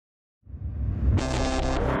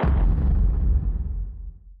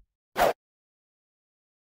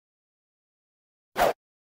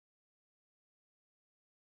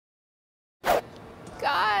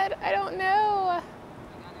I don't know.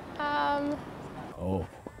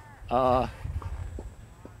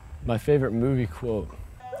 My favorite movie quote.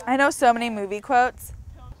 I know so many movie quotes.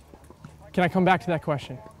 Can I come back to that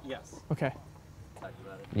question? Yes. Okay.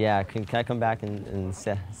 Yeah, can I come back and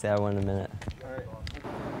say that one in a minute? All right.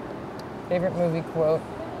 Favorite movie quote?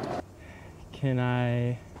 Can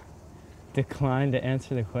I decline to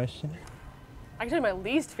answer the question? Actually, my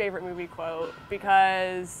least favorite movie quote,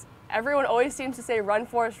 because everyone always seems to say "Run,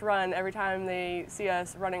 Forrest, run" every time they see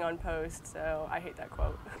us running on post, so I hate that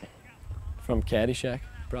quote. From Caddyshack,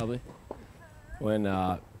 probably. When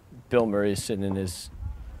Bill Murray is sitting in his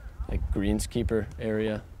greenskeeper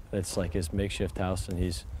area, that's like his makeshift house, and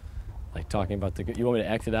he's like talking about the. You want me to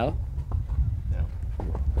act it out?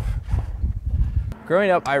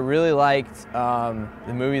 Growing up, I really liked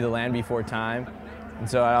the movie The Land Before Time, and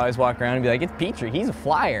so I'd always walk around and be like, it's Petrie, he's a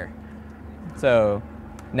flyer. So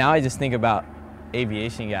now I just think about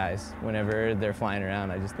aviation guys whenever they're flying around.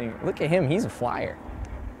 I just think, look at him, he's a flyer.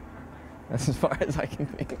 That's as far as I can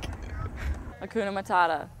think. Hakuna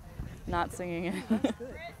Matata, not singing it.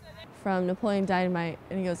 From Napoleon Dynamite,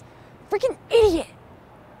 and he goes, freaking idiot!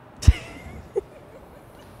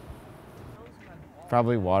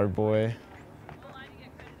 Probably Waterboy.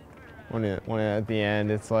 When at the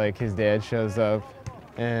end, it's like his dad shows up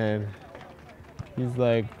and he's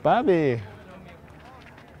like, Bobby,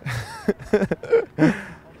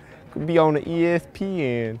 could be on the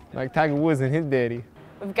ESPN, like Tiger Woods and his daddy.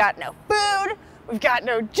 We've got no food, we've got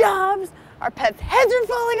no jobs, our pets' heads are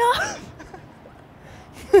falling off.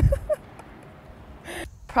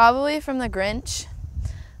 Probably from The Grinch.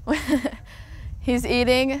 He's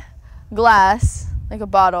eating glass, like a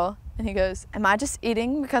bottle, and he goes, am I just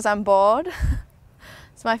eating because I'm bored?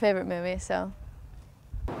 It's my favorite movie, so.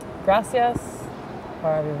 Gracias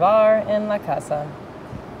por vivir en la casa,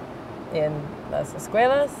 en las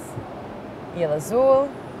escuelas y el azul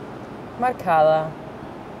marcada.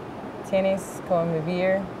 Tienes como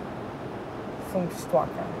vivir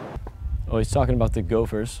funstuaca. Oh, he's talking about the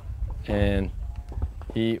Gophers, and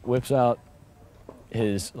he whips out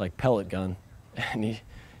his pellet gun, and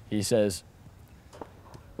he says,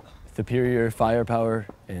 superior firepower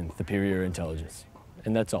and superior intelligence.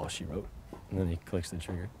 And that's all she wrote. And then he clicks the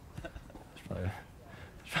trigger. It's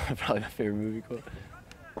probably my favorite movie quote.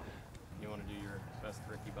 You want to do your best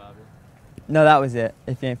Ricky Bobby? No, that was it.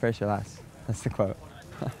 If you ain't first, you're last. That's the quote.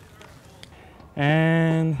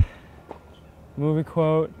 And movie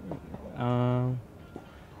quote,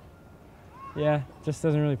 yeah, just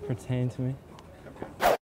doesn't really pertain to me.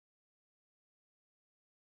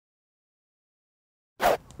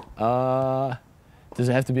 Does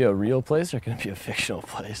it have to be a real place, or can it be a fictional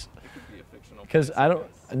place? Because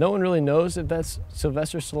no one really knows if that's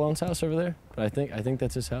Sylvester Stallone's house over there, but I think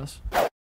that's his house.